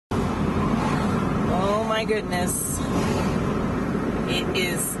my goodness. It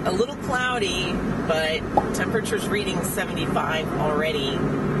is a little cloudy, but temperature's reading 75 already.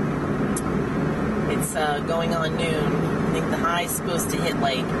 It's going on noon. I think the high is supposed to hit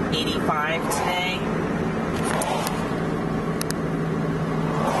like 85 today.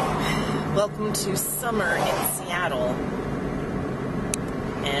 Welcome to summer in Seattle.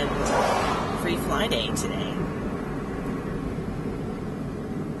 And free fly day today.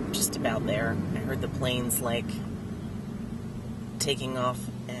 Just about there. I heard the planes like taking off,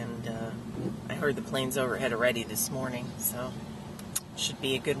 and I heard the planes overhead already this morning, so should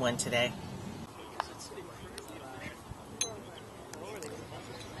be a good one today.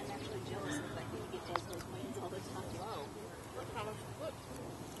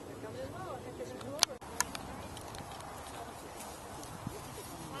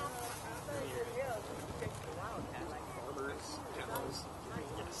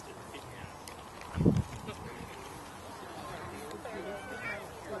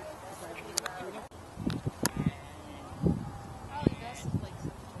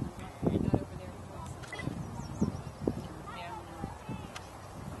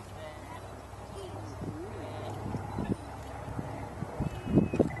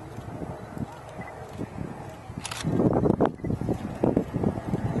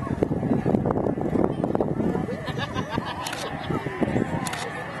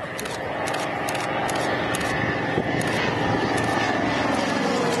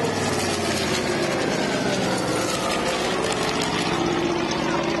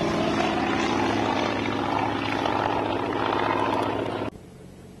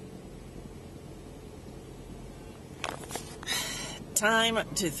 Time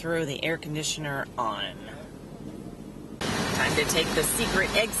to throw the air conditioner on. Time to take the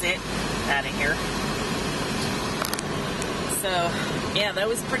secret exit out of here. So, yeah, that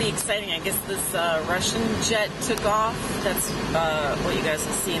was pretty exciting. I guess this Russian jet took off. That's what you guys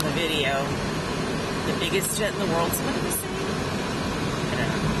will see in the video. The biggest jet in the world. Somebody was saying?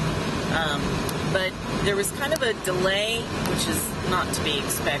 I don't know. But there was kind of a delay, which is not to be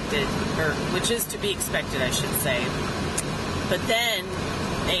expected, or which is to be expected, I should say. But then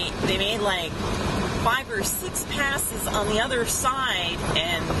they made like 5 or 6 passes on the other side,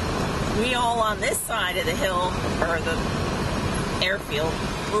 and we all on this side of the hill, or the airfield,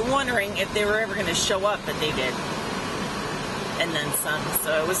 were wondering if they were ever going to show up, but they did. And then some.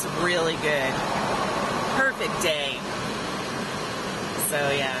 So it was really good. Perfect day. So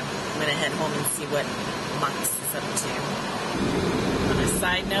yeah, I'm going to head home and see what Max is up to. On a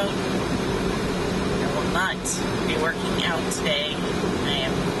side note, not be working out today. I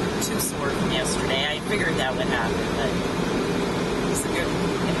am too sore from yesterday. I figured that would happen, but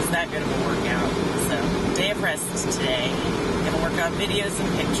it was that good of a workout. So, day of rest today. Gonna work on videos and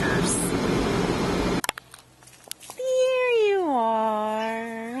pictures. There you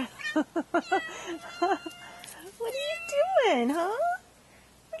are. What are you doing, huh?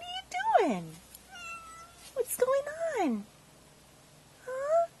 What are you doing? What's going on?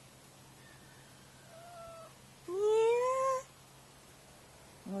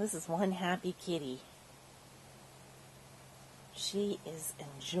 Well, this is one happy kitty. She is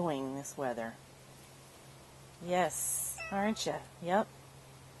enjoying this weather. Yes, aren't you? Yep.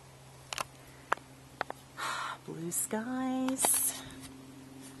 Blue skies,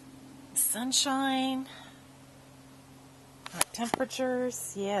 sunshine, hot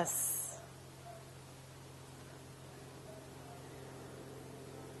temperatures, yes.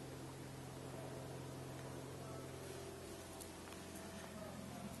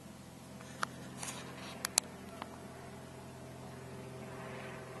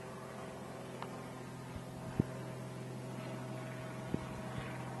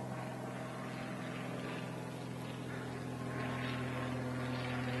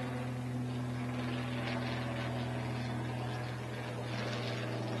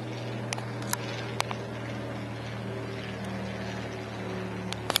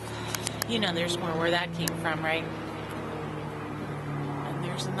 You know there's more where that came from, right? And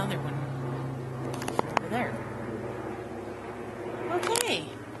there's another one. Over there. Okay.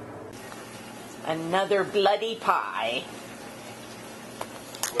 Another bloody pie.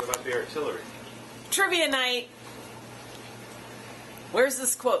 What about the artillery? Trivia night. Where's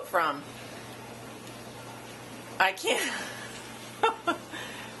this quote from? I can't. You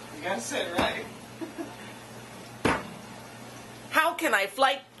gotta say it right. How can I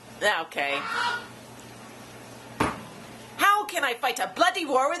fight? Okay. How can I fight a bloody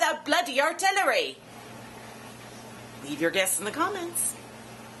war without bloody artillery? Leave your guess in the comments.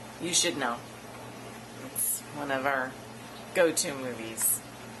 You should know. It's one of our go-to movies.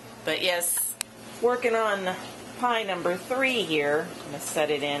 But yes, working on pie number 3 here. I'm going to set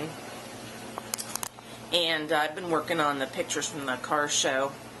it in. And I've been working on the pictures from the car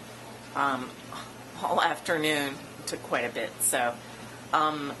show all afternoon. It took quite a bit. So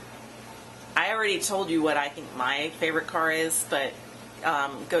I already told you what I think my favorite car is, but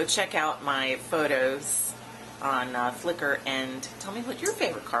go check out my photos on Flickr and tell me what your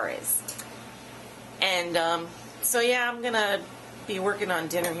favorite car is. And so yeah, I'm gonna be working on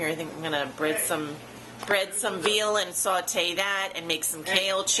dinner here. I think I'm gonna bread some veal and saute that, and make some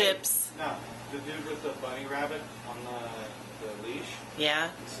kale chips. No, the dude with the bunny rabbit on the leash. Yeah.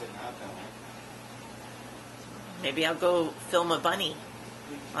 He's sitting out that way. Maybe I'll go film a bunny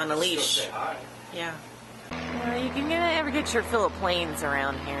on a leash. Still say hi. Yeah. Well, you can never get your fill of planes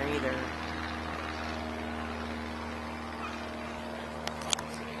around here either.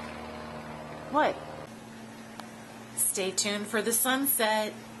 What? Stay tuned for the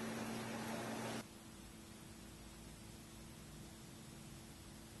sunset.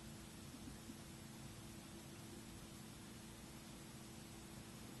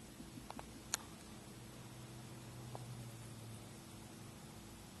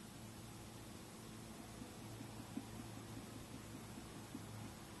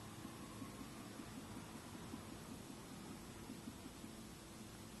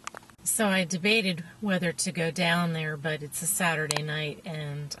 So I debated whether to go down there, but it's a Saturday night,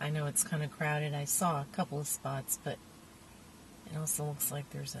 and I know it's kind of crowded. I saw a couple of spots, but it also looks like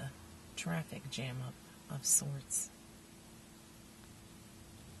there's a traffic jam up of sorts.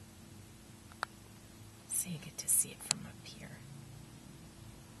 So you get to see it from up here.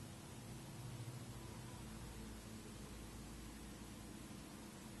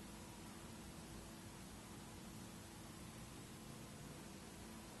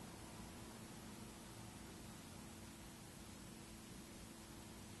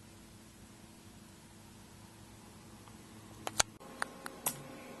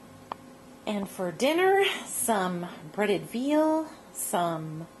 And for dinner, some breaded veal,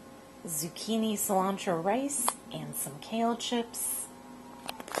 some zucchini cilantro rice, and some kale chips.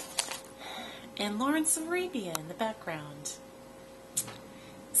 And Lawrence of Arabia in the background.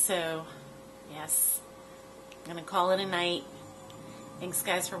 So, yes, I'm going to call it a night. Thanks,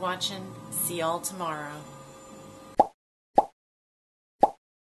 guys, for watching. See y'all tomorrow.